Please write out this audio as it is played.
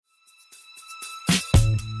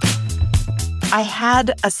I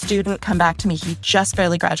had a student come back to me. He just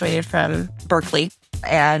barely graduated from Berkeley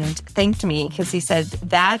and thanked me because he said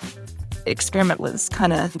that experiment was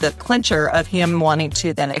kind of the clincher of him wanting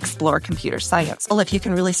to then explore computer science. Well, if you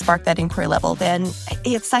can really spark that inquiry level, then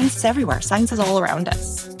science is everywhere. Science is all around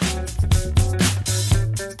us.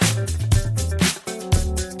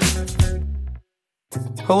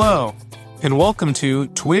 Hello, and welcome to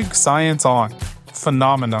Twig Science On,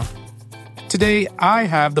 Phenomena. Today, I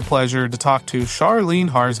have the pleasure to talk to Charlene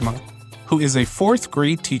Harzma, who is a fourth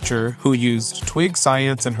grade teacher who used Twig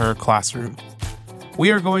Science in her classroom.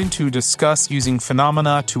 We are going to discuss using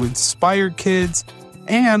phenomena to inspire kids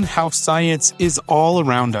and how science is all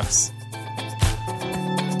around us.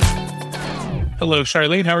 Hello,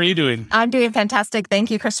 Charlene. How are you doing? I'm doing fantastic. Thank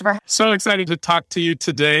you, Christopher. So excited to talk to you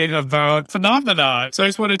today about phenomena. So I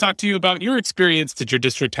just want to talk to you about your experience. Did your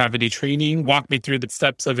district have any training? Walk me through the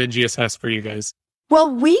steps of NGSS for you guys. Well,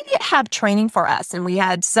 we have training for us, and we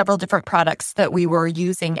had several different products that we were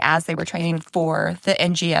using as they were training for the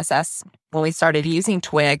NGSS when we started using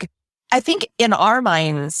Twig. I think in our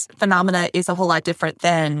minds, phenomena is a whole lot different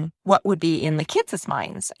than what would be in the kids'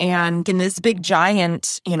 minds. And in this big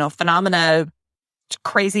giant, phenomena,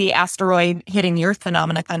 crazy asteroid hitting the Earth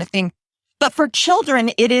phenomena kind of thing. But for children,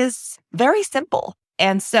 it is very simple.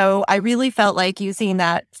 And so I really felt like using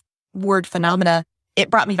that word phenomena, it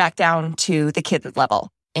brought me back down to the kids' level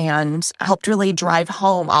and helped really drive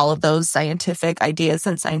home all of those scientific ideas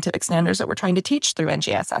and scientific standards that we're trying to teach through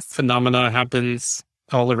NGSS. Phenomena happens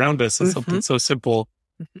all around us. It's something so simple.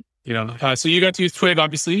 So you got to use Twig,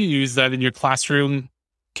 obviously. You use that in your classroom.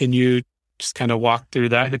 Can you just kind of walk through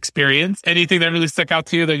that experience? Anything that really stuck out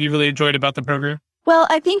to you that you really enjoyed about the program? Well,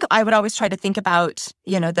 I think I would always try to think about,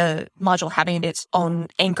 the module having its own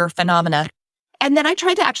anchor phenomena. And then I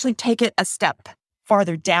tried to actually take it a step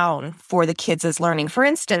farther down for the kids' learning. For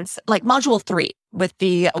instance, like Module 3 with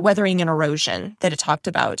the weathering and erosion that it talked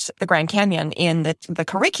about the Grand Canyon in the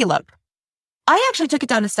curriculum. I actually took it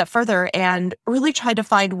down a step further and really tried to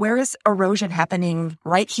find where is erosion happening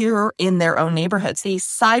right here in their own neighborhoods. The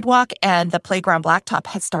sidewalk and the playground blacktop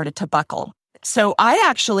had started to buckle. So I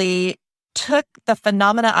actually took the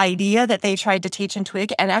phenomena idea that they tried to teach in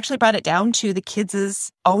Twig and actually brought it down to the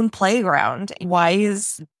kids' own playground. Why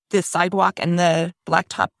is the sidewalk and the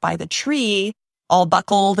blacktop by the tree all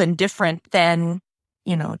buckled and different than,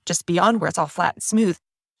 just beyond where it's all flat and smooth?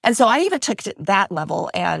 And so I even took it to that level.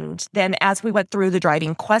 And then as we went through the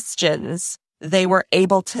driving questions, they were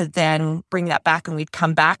able to then bring that back, and we'd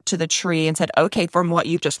come back to the tree and said, okay, from what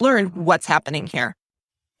you've just learned, what's happening here?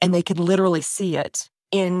 And they could literally see it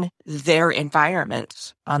in their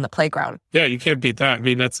environment on the playground. Yeah, you can't beat that. I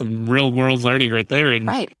mean, that's some real world learning right there. And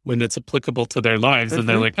right. When it's applicable to their lives and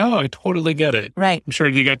they're like, oh, I totally get it. Right. I'm sure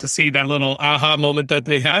you got to see that little aha moment that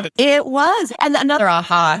they had. It was. And another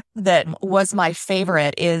aha that was my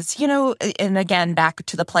favorite is, and again, back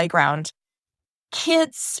to the playground,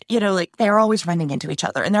 kids, they're always running into each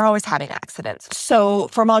other and they're always having accidents. So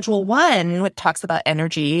for Module 1, it talks about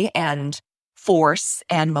energy and force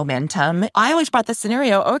and momentum. I always brought the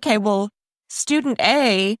scenario, okay, well, student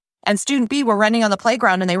A and student B were running on the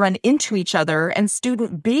playground and they run into each other, and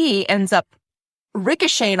student B ends up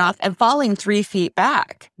ricocheting off and falling 3 feet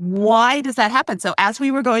back. Why does that happen? So as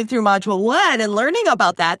we were going through Module 1 and learning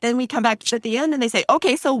about that, then we come back at the end and they say,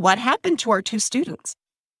 okay, so what happened to our two students?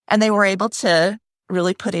 And they were able to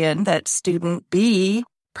really put in that student B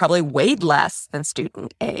probably weighed less than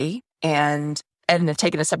student A, and have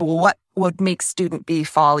taken a step, well, what would make student B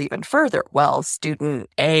fall even further? Well, student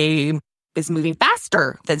A is moving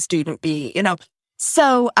faster than student B,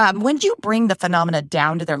 So when you bring the phenomena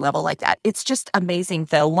down to their level like that, it's just amazing.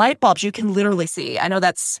 The light bulbs you can literally see. I know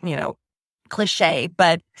that's, cliche,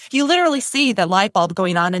 but you literally see the light bulb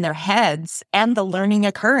going on in their heads and the learning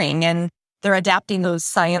occurring, and they're adapting those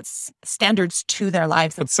science standards to their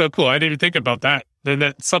lives. That's so cool. I didn't even think about that. Then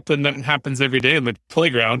that's something that happens every day in the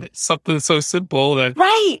playground. It's something so simple that...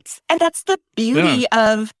 Right. And that's the beauty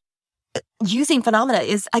of using phenomena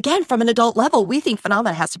is, again, from an adult level, we think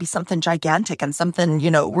phenomena has to be something gigantic and something,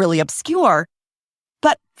 really obscure.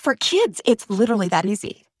 But for kids, it's literally that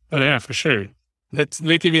easy. Oh, yeah, for sure. That's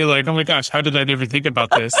making me like, oh my gosh, how did I never think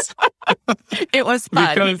about this? It was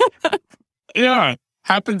fun. Because,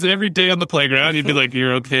 happens every day on the playground. You'd be like,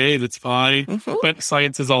 you're okay, that's fine. But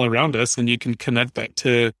science is all around us, and you can connect that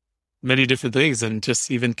to many different things, and just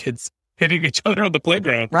even kids hitting each other on the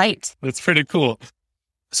playground. Right. That's pretty cool.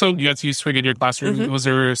 So you got to use Twig in your classroom. Was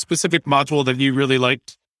there a specific module that you really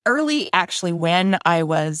liked? Early, actually, when I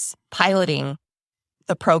was piloting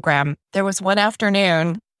the program, there was one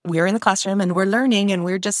afternoon we're in the classroom and we're learning and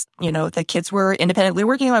we're just, the kids were independently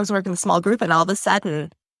working. I was working in a small group and all of a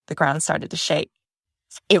sudden the ground started to shake.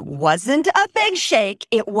 It wasn't a big shake.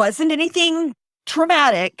 It wasn't anything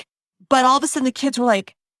traumatic, but all of a sudden the kids were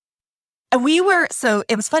like, so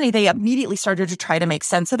it was funny. They immediately started to try to make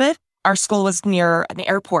sense of it. Our school was near an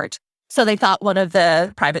airport. So they thought one of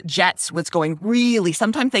the private jets was going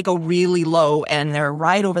sometimes they go really low and they're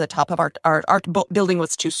right over the top of our building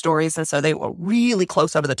was 2 stories. And so they were really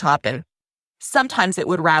close over the top and sometimes it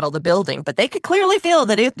would rattle the building, but they could clearly feel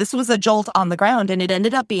that this was a jolt on the ground and it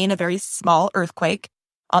ended up being a very small earthquake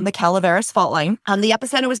on the Calaveras fault line. The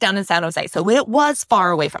epicenter was down in San Jose. So it was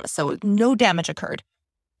far away from us. So no damage occurred.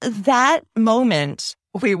 That moment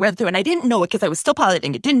we went through, and I didn't know it because I was still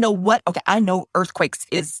piloting it. Didn't know I know earthquakes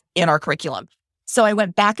is in our curriculum. So I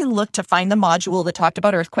went back and looked to find the module that talked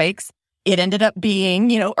about earthquakes. It ended up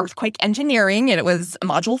being, earthquake engineering, and it was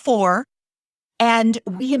module 4. And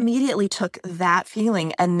we immediately took that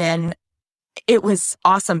feeling. And then it was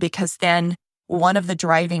awesome because then one of the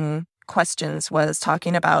driving questions was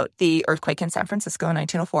talking about the earthquake in San Francisco in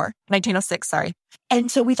 1906, sorry.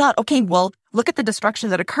 And so we thought, okay, well, look at the destruction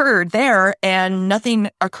that occurred there and nothing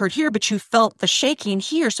occurred here, but you felt the shaking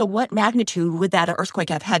here. So what magnitude would that earthquake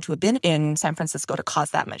have had to have been in San Francisco to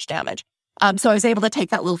cause that much damage? So I was able to take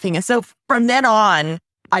that little thing. And so from then on,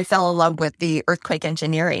 I fell in love with the earthquake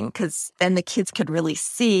engineering because then the kids could really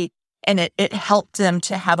see, and it helped them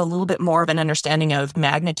to have a little bit more of an understanding of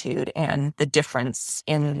magnitude and the difference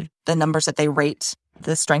in the numbers that they rate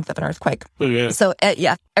the strength of an earthquake. Oh, yeah. So,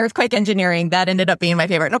 earthquake engineering, that ended up being my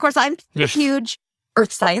favorite. And of course, I'm a huge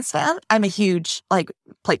earth science fan. I'm a huge,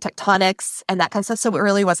 plate tectonics and that kind of stuff. So it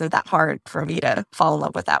really wasn't that hard for me to fall in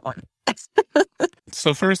love with that one.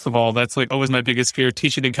 So first of all, that's always my biggest fear,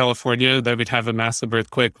 teaching in California, that we'd have a massive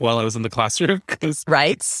earthquake while I was in the classroom.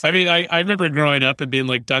 Right. I mean, I remember growing up and being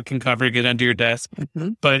duck and cover, get under your desk.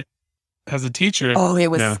 Mm-hmm. But as a teacher... Oh, it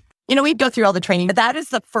was... we'd go through all the training. But that is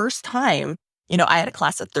the first time, I had a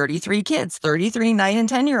class of 33 kids, 33 9 and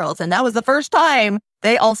 10-year-olds. And that was the first time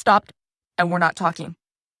they all stopped and were not talking.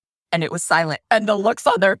 And it was silent. And the looks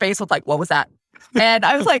on their face was like, what was that? And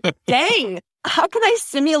I was like, dang. How can I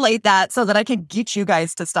simulate that so that I can get you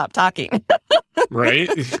guys to stop talking? Right?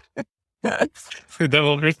 The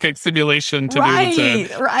whole earthquake simulation to be able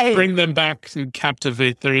to bring them back to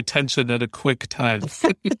captivate their attention at a quick time.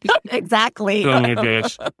 Exactly. Oh my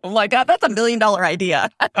gosh. Oh my God, that's $1 million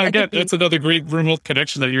idea. Again, that's another great remote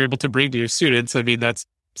connection that you're able to bring to your students. I mean, that's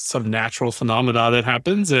some natural phenomena that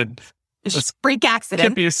happens, and it's freak accident.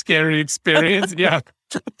 Can be a scary experience. Yeah.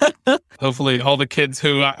 Hopefully all the kids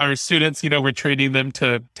who are students, we're training them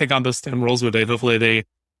to take on those STEM roles with it. Hopefully they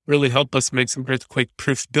really help us make some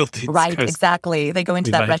earthquake-proof buildings. Right, exactly. They go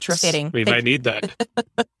into that retrofitting. We might need that.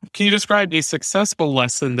 Can you describe a successful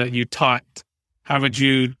lesson that you taught? How would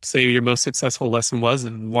you say your most successful lesson was,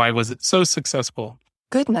 and why was it so successful?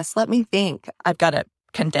 Goodness, let me think. I've got to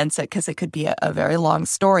condense it because it could be a very long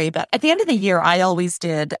story. But at the end of the year, I always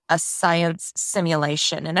did a science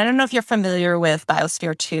simulation. And I don't know if you're familiar with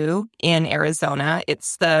Biosphere 2 in Arizona.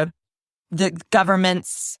 It's the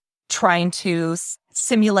government's trying to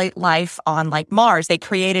simulate life on Mars. They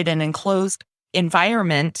created an enclosed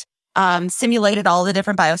environment, simulated all the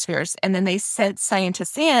different biospheres. And then they sent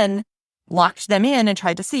scientists in, locked them in and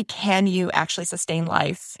tried to see, can you actually sustain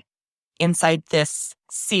life inside this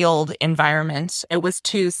sealed environment? It was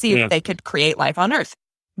to see if they could create life on Earth.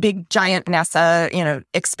 Big, giant NASA,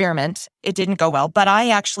 experiment. It didn't go well, but I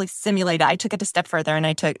actually simulated. I took it a step further and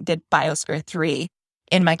I did Biosphere 3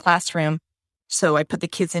 in my classroom. So I put the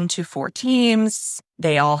kids into 4 teams.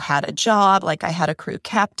 They all had a job. I had a crew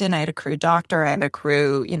captain, I had a crew doctor, I had a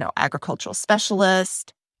crew, agricultural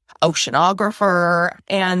specialist, oceanographer,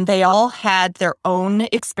 and they all had their own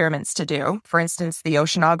experiments to do. For instance, the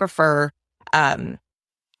oceanographer,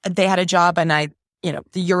 they had a job and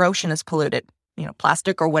your ocean is polluted,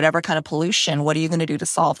 plastic or whatever kind of pollution. What are you going to do to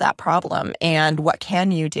solve that problem? And what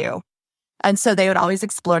can you do? And so they would always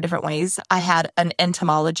explore different ways. I had an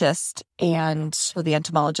entomologist, and so the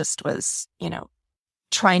entomologist was,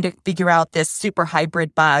 trying to figure out this super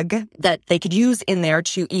hybrid bug that they could use in there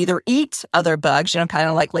to either eat other bugs, kind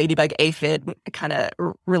of like ladybug aphid kind of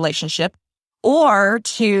relationship, or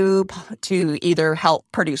to either help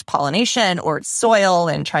produce pollination or soil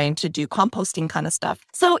and trying to do composting kind of stuff.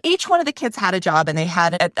 So each one of the kids had a job and they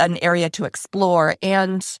had an area to explore.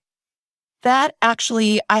 And that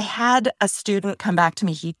actually, I had a student come back to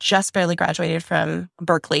me. He just barely graduated from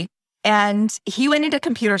Berkeley and he went into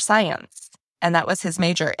computer science. And that was his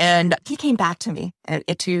major. And he came back to me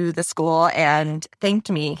to the school and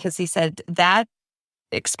thanked me because he said that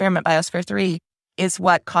experiment Biosphere 3 is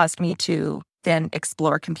what caused me to then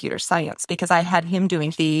explore computer science, because I had him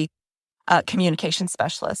doing the communication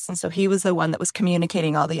specialist. And so he was the one that was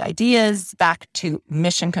communicating all the ideas back to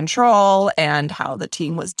mission control and how the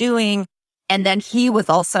team was doing. And then he was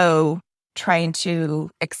also trying to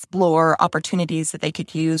explore opportunities that they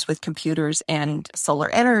could use with computers and solar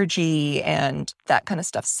energy and that kind of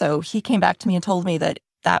stuff. So he came back to me and told me that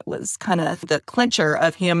that was kind of the clincher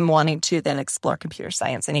of him wanting to then explore computer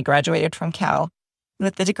science. And he graduated from Cal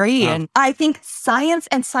with the degree. Wow. And I think science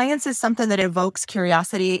is something that evokes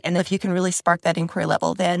curiosity. And if you can really spark that inquiry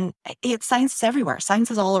level, then science is everywhere. Science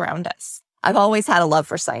is all around us. I've always had a love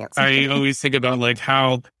for science. I always think about like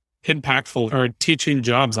how impactful our teaching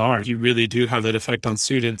jobs are. You really do have that effect on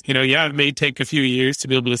students. It may take a few years to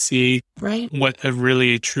be able to see what a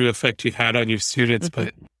really true effect you had on your students,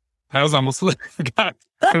 but I was almost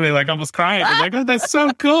almost crying. I'm like, oh, that's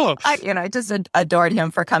so cool. I just adored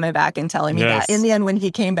him for coming back and telling me that. In the end, when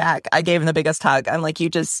he came back, I gave him the biggest hug. I'm like,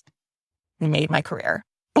 you made my career.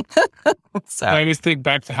 So I always think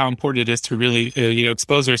back to how important it is to really,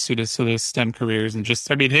 expose our students to those STEM careers and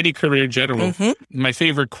any career in general. Mm-hmm. My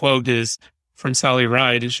favorite quote is from Sally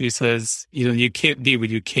Ride, and she says, you can't be what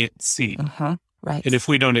you can't see. Uh-huh. Right. And if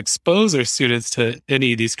we don't expose our students to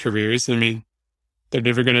any of these careers, they're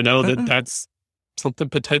never going to know that that's something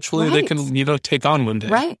potentially they can, take on one day.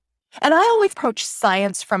 Right. And I always approach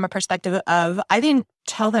science from a perspective of, I didn't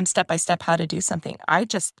tell them step by step how to do something. I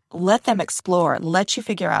just let them explore, let you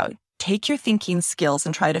figure out, take your thinking skills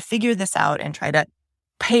and try to figure this out and try to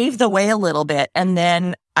pave the way a little bit. And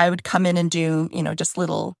then I would come in and do, just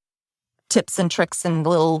little tips and tricks and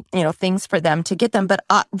little, things for them to get them. But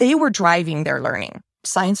they were driving their learning.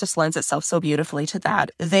 Science just lends itself so beautifully to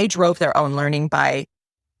that. They drove their own learning by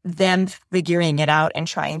them figuring it out and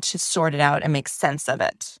trying to sort it out and make sense of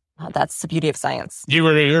it. That's the beauty of science. You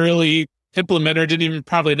were an early implementer, didn't even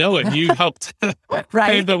probably know it. You helped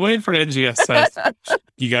pave the way for NGSS.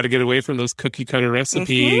 You got to get away from those cookie cutter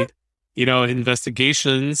recipe,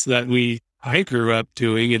 investigations that I grew up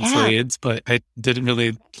doing in science, but I didn't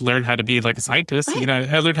really learn how to be like a scientist. Right.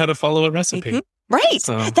 I learned how to follow a recipe. Mm-hmm. Right.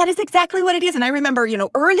 So that is exactly what it is. And I remember,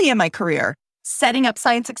 early in my career, setting up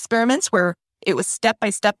science experiments where it was step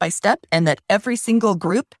by step by step, and that every single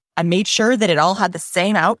group, I made sure that it all had the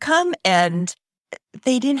same outcome, and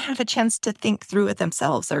they didn't have a chance to think through it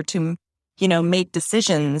themselves or to, make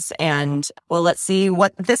decisions. And, well, let's see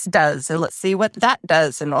what this does, or let's see what that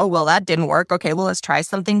does. And, oh, well, that didn't work. Okay, well, let's try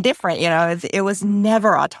something different. It was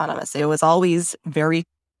never autonomous. It was always very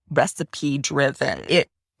recipe driven. It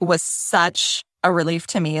was such a relief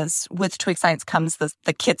to me, as with Twig Science comes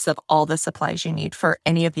the kits of all the supplies you need for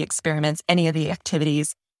any of the experiments, any of the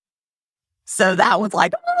activities. So that was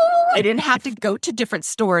like, I didn't have to go to different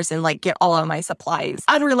stores and get all of my supplies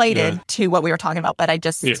unrelated to what we were talking about. But I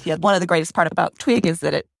just, one of the greatest part about Twig is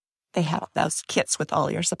that they have those kits with all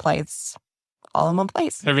your supplies all in one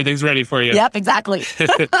place. Everything's ready for you. Yep, exactly.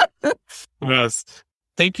 Yes.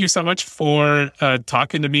 Thank you so much for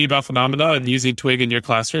talking to me about Phenomena and using Twig in your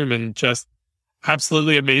classroom, and just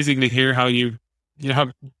absolutely amazing to hear how you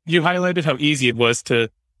highlighted how easy it was to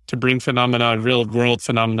bring phenomena, real world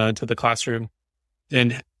phenomena, into the classroom,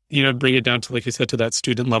 and bring it down to, like you said, to that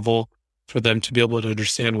student level for them to be able to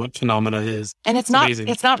understand what phenomena is. And it's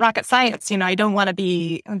not rocket science. I don't want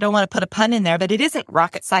to put a pun in there, but it isn't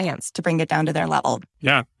rocket science to bring it down to their level.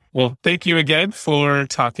 Yeah. Well, thank you again for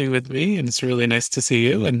talking with me, and it's really nice to see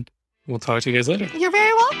you, and we'll talk to you guys later. You're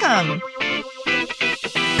very welcome.